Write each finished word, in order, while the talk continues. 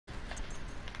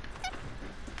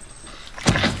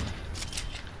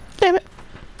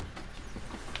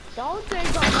Don't think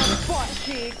I'm a butt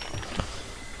cheek.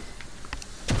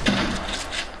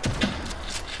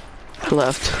 I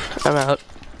left. I'm out.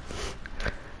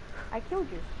 I killed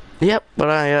you. Yep, but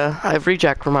I have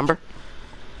reject, remember?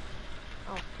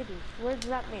 Oh, pity. What does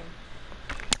that mean?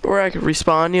 Where I could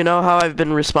respawn, you know how I've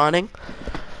been respawning?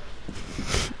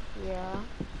 Yeah.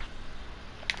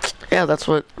 Yeah, that's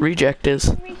what reject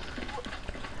is.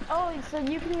 Oh, so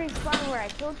you can respawn where I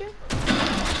killed you?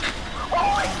 Oh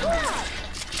my god!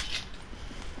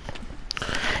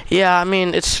 Yeah, I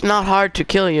mean, it's not hard to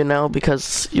kill you now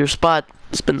because your spot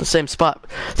has been the same spot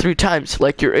 3 times.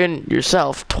 Like, you're in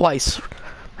yourself twice.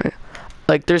 Right?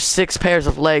 Like, there's 6 pairs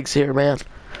of legs here, man.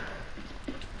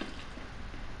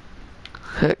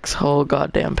 6 whole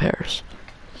goddamn pairs.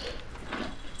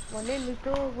 My name is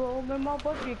Doro, and my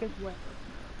butt cheek is wet.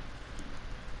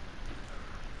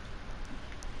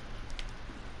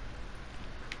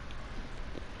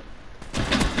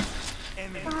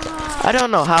 I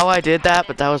don't know how I did that,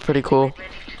 but that was pretty cool.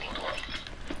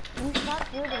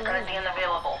 Currently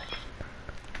unavailable.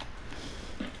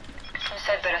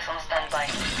 Cerberus on standby.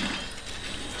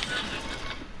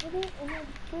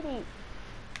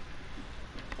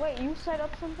 Wait, you set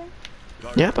up something?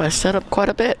 Yep, I set up quite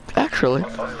a bit, actually.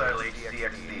 I'm coming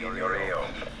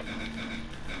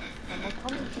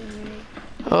to you.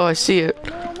 Oh, I see it.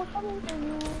 I'm coming to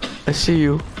you. I see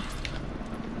you.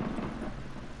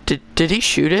 Did he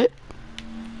shoot it?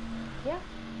 Yeah,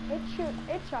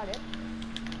 it shot it.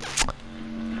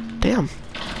 Damn.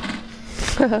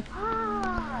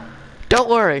 Ah! Don't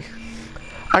worry.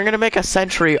 I'm gonna make a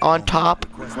sentry on top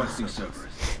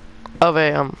of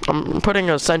a I'm putting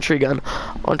a sentry gun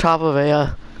on top of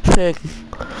a thing.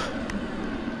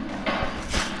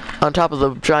 On top of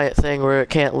the giant thing where it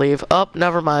can't leave. Oh,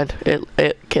 never mind.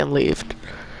 It can leave.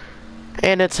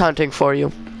 And it's hunting for you.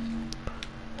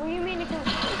 What do you mean it can?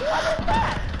 What is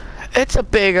that? It's a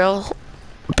bagel.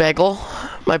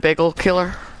 My bagel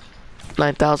killer.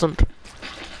 9,000.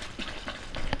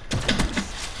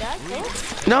 That's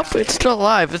it? Nope, it's still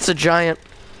alive. It's a giant.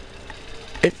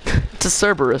 It's a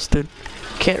Cerberus, dude.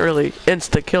 Can't really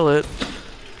insta kill it.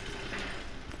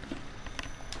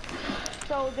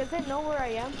 So does it know where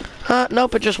I am?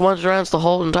 Nope, it just wanders around the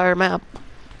whole entire map.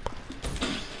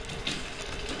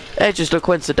 It's just a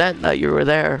coincidence that you were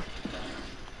there.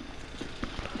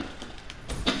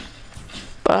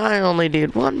 But I only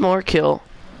need 1 more kill.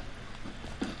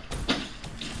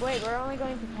 Wait, we're only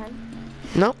going to 10?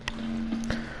 Nope.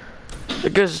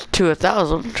 It goes to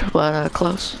 1,000, but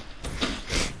close.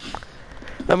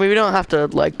 I mean, we don't have to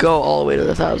like go all the way to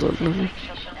 1,000. I'm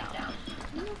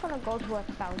not gonna go to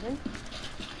 1,000.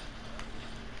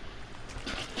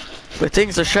 But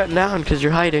things are shutting down because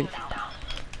you're hiding.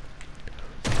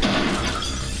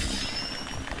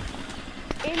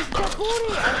 In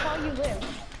Djibouti, I saw you live.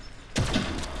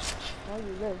 I know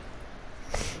you live.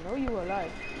 I know you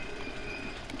alive.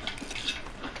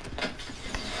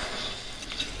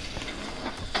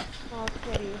 Oh,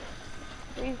 pretty.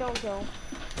 Please don't kill.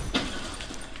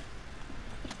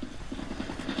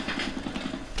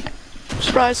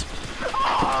 Surprise!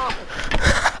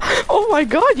 Oh my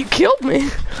god, you killed me!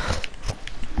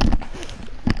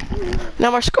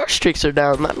 Now my score streaks are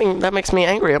down. That makes me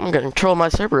angry. I'm gonna control my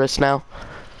Cerberus now.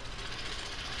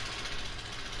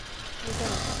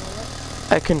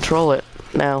 I control it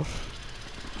now.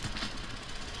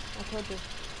 I told you.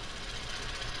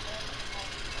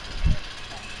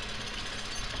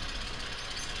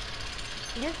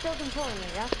 You're still controlling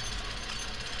it, yeah?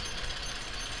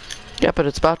 Yeah, but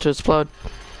it's about to explode.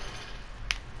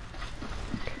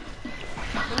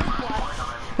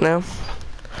 No?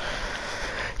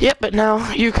 Yep, but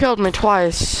now you killed me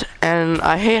twice, and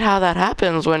I hate how that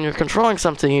happens when you're controlling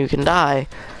something you can die,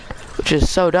 which is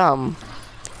so dumb.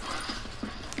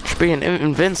 Just being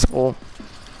invincible.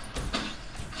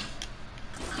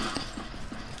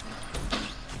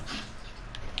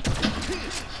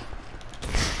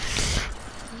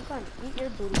 I'm gonna eat your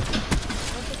booty.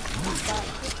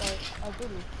 A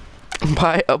booty.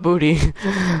 Buy a booty.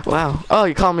 Wow. Oh,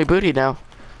 you call me booty now.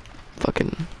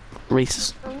 Fucking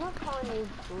racist. I'm not calling you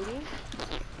booty.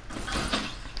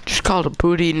 Just called a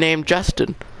booty named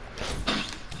Justin.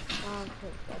 Oh,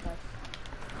 okay, so that's...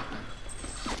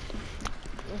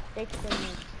 Mistakes are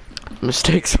made.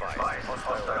 Mistakes.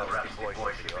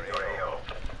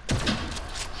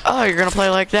 Oh, you're gonna play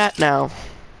like that now.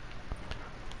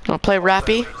 Wanna play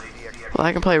rappy? Well,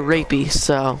 I can play rapey,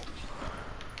 so.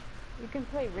 You can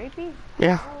play rapey?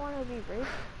 Yeah. I don't want to be raped.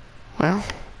 Well.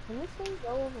 Can this thing go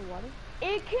over water?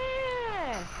 It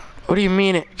can! What do you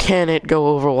mean it go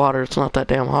over water? It's not that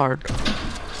damn hard.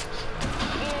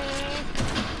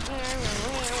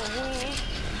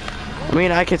 I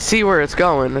mean, I can see where it's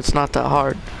going. It's not that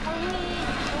hard.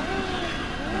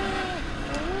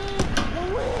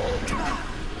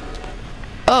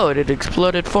 Oh, it had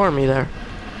exploded for me there.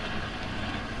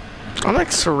 I'm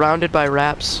like surrounded by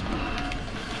raps.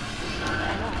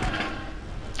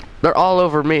 They're all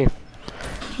over me.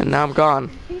 And now I'm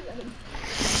gone.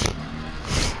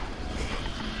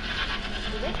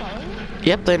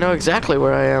 Yep, they know exactly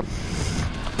where I am.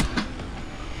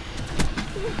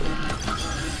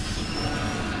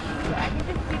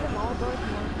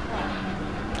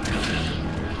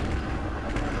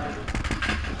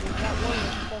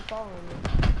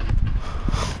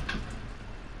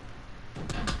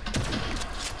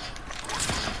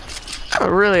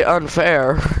 Really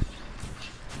unfair.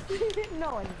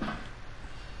 No, I didn't.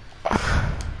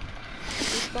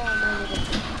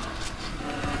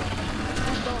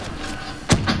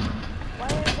 Why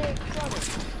are they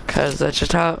exploding? Cause that's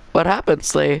just what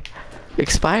happens. They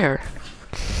expire.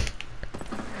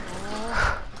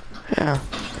 Yeah,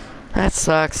 that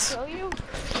sucks. Kill you?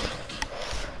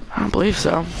 I don't believe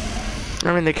so.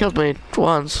 I mean, they killed me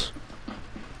once.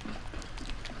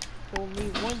 Fool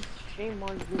me once, shame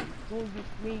on you. Fool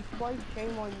me twice,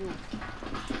 shame on you.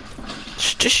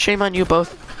 Just shame on you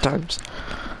both times.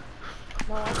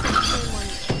 No, I said shame on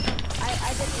you.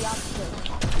 I did the opposite.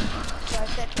 So I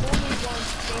said fool me once,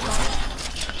 shame on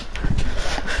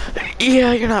you.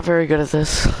 Yeah, you're not very good at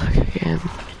this. Again.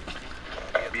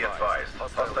 Be advised,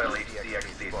 hostile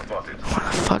HCXC spotted. Why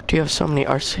the fuck do you have so many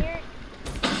RC? I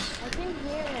can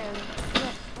hear him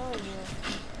telling you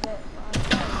that I'm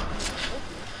trying to with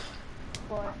you.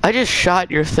 But I just shot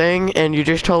your thing and you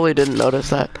just totally didn't notice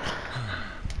that.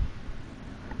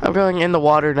 I'm going in the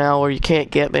water now where you can't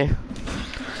get me.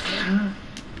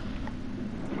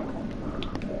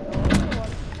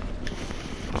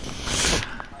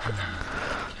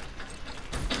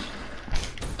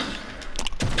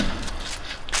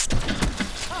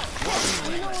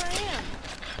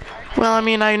 Well, I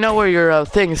mean, I know where your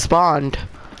thing spawned.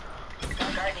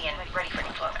 Guardian, ready for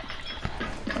deployment.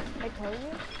 I told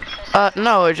you?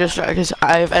 No, it's just because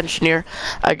I have engineer.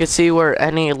 I could see where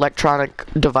any electronic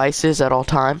device is at all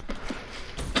time.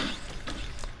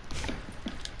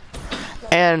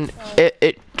 And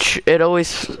it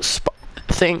always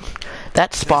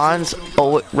that spawns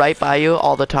right by you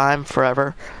all the time,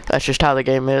 forever. That's just how the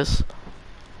game is.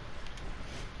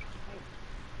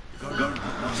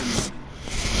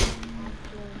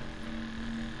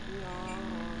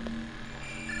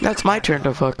 That's my turn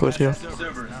to fuck with you.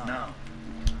 Servers now.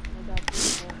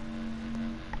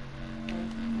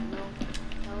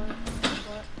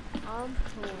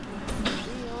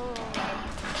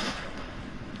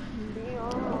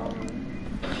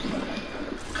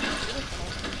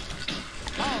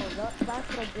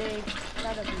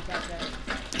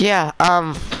 Yeah,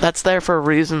 that's there for a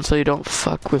reason, so you don't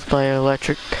fuck with my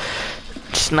electric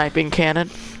sniping cannon.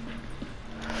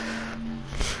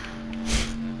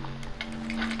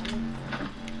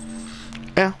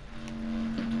 Yeah.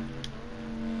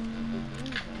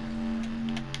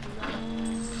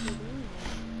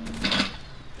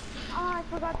 Oh, I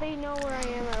forgot they know where I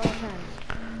am at all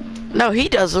times. No, he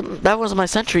doesn't. That was my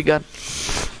sentry gun.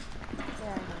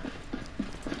 Yeah, I know.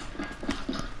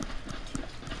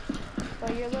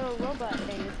 But your little robot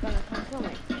thing is gonna come kill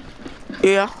me.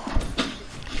 Yeah.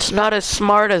 It's not as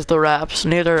smart as the raps,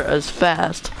 neither as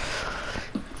fast.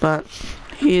 But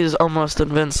he is almost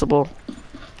invincible.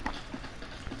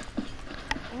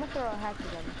 I'm gonna throw a hack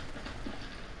at them.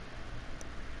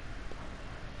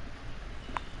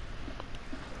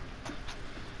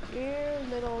 Here,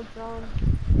 little drone.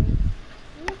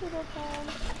 Here, little drone.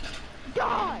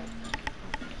 Die!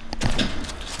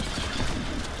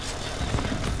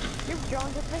 Your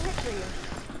drone just a hit for you.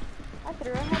 I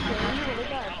threw a hack at you and you would've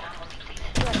died.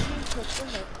 Right, he took the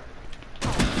hit.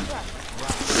 Oh, crap.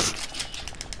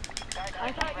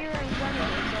 I thought you were in front of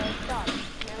me, so I stopped.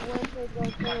 And I went to go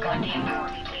through Guardian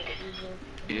code depleted.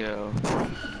 Yeah.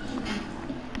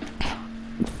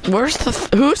 Where's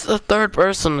who's the third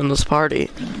person in this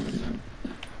party?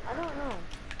 I don't know.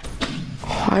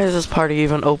 Why is this party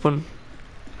even open?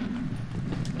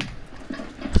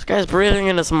 This guy's breathing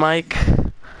in his mic.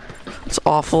 It's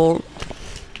awful.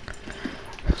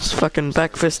 This fucking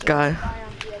backfist guy. Die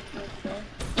on the edge right there.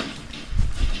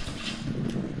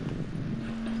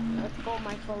 Let's go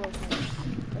my solo team.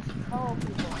 Let's call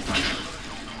people.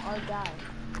 Or die.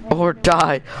 Or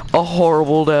die a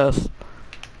horrible death.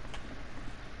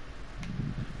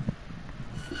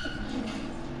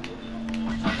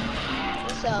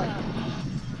 So,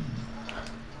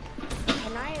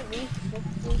 can I at least fix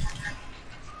this?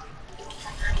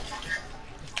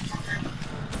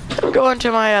 I'm going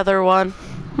to my other one.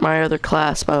 My other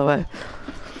class, by the way.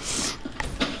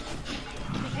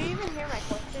 Did you even hear my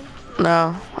question?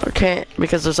 No, I can't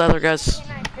because there's other guys.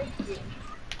 Can I fix you?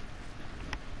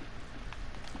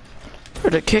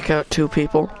 Or to kick out 2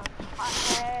 people.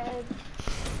 Hothead.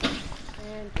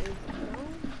 And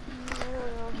I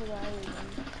don't know who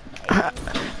that is.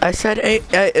 I said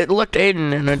it looked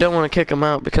Aiden, and I don't want to kick him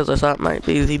out because I thought it might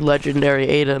be the legendary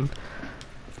Aiden.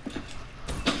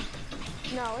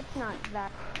 No, it's not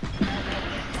that.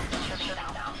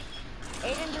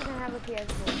 Aiden doesn't have a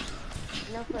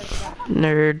PS4. No for a fact.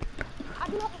 Nerd.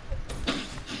 I'm not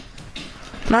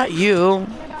Not you.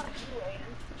 talking about you,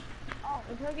 Aiden. Oh,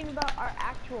 I'm talking about our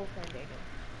actual friend Aiden.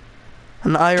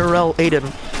 An IRL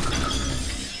Aiden.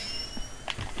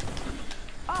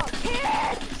 Oh,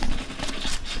 kids!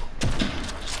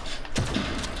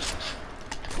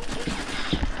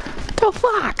 The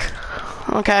fuck?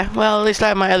 Okay, well at least I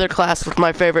have my other class with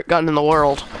my favorite gun in the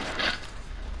world.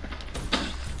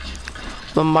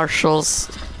 The Marshall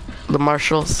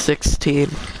 16.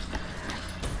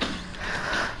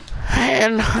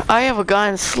 And I have a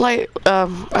gun actually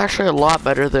a lot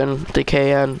better than the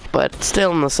KN, but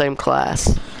still in the same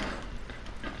class.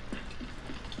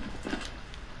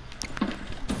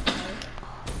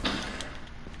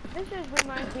 This just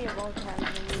reminds me of old times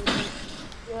when you would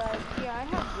be like, yeah, I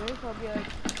have this. I'll be like,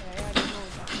 yeah, I don't know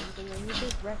about something, and you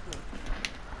just wreck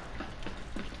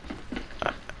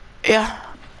me. Yeah,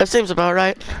 that seems about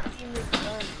right. You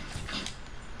return.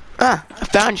 Ah, I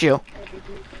found you.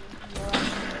 Everything. No, I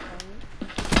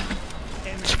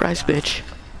can't Surprise, bitch.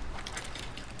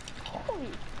 Holy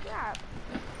crap.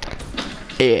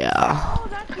 Yeah. Oh,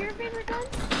 that's your favorite gun?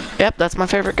 Yep, that's my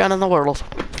favorite gun in the world.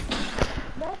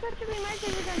 That's actually my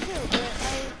favorite gun too, but I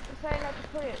decided not to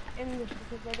put it in this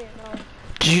because I didn't know.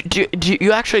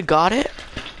 You actually got it?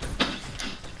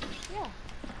 Yeah.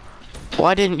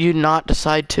 Why didn't you not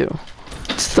decide to?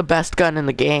 It's the best gun in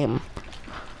the game.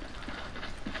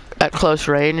 At close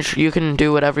range, you can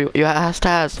do whatever you has to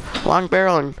has long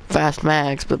barrel and fast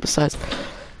mags, but besides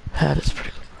that, it's pretty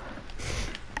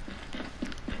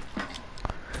cool.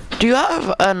 Do you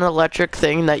have an electric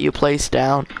thing that you place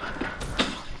down,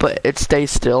 but it stays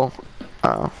still?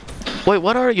 Wait,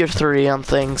 what are your 3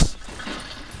 things?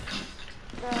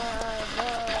 The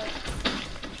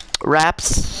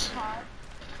Wraps?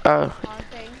 pod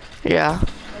thing, Yeah. the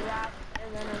wrap,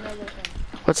 and then another thing.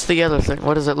 What's the other thing?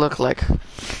 What does it look like?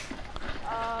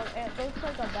 It looks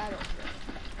like a battleship,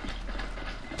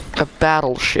 A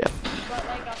battleship. but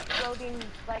like a floating,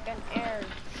 like an air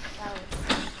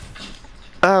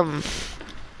battleship.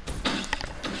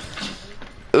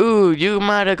 Ooh, you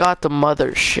might have got the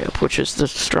mothership, which is the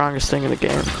strongest thing in the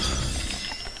game.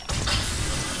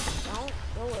 Don't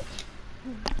do it.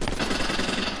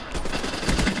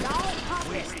 Don't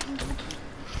pop it.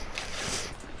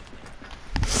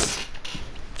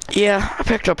 Yeah, I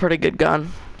picked a pretty good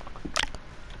gun.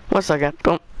 1 second,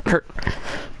 don't hurt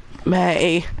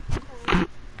me.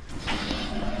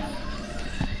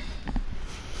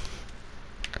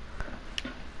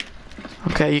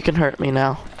 Okay, you can hurt me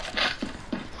now.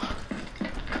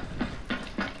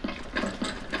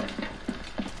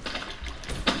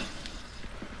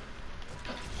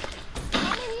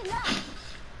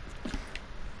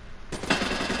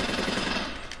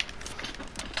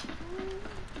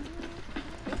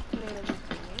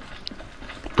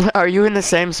 Are you in the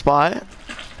same spot? I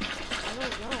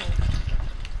don't know.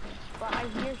 But I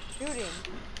hear shooting.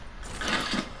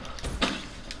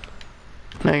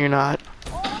 No, you're not.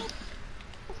 Oh!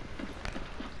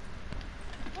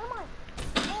 Come on!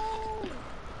 Oh!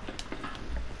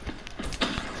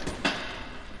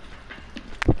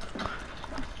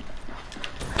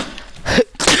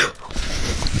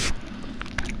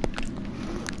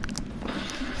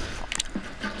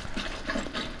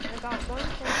 I got one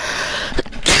thing.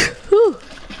 Whew.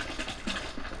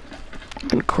 I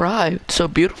can cry. It's so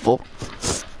beautiful.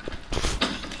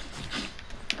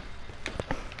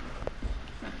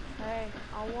 Hey,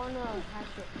 I wanna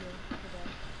hatchet you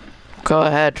today. Go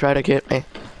ahead, try to get me.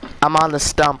 I'm on the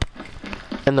stump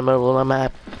in the middle of the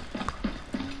map.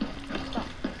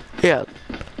 Yeah.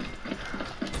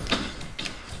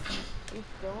 You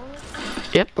still on it?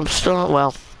 Yep, I'm still,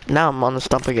 well, now I'm on the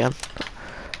stump again.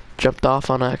 Jumped off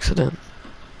on accident.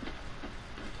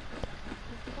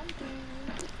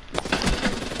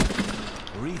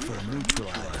 Reefer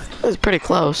neutralized. It was pretty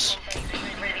close.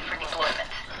 Ready for deployment.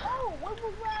 Oh, what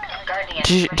was that?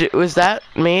 Guardian. Was that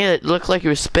me? It looked like you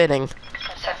were spinning.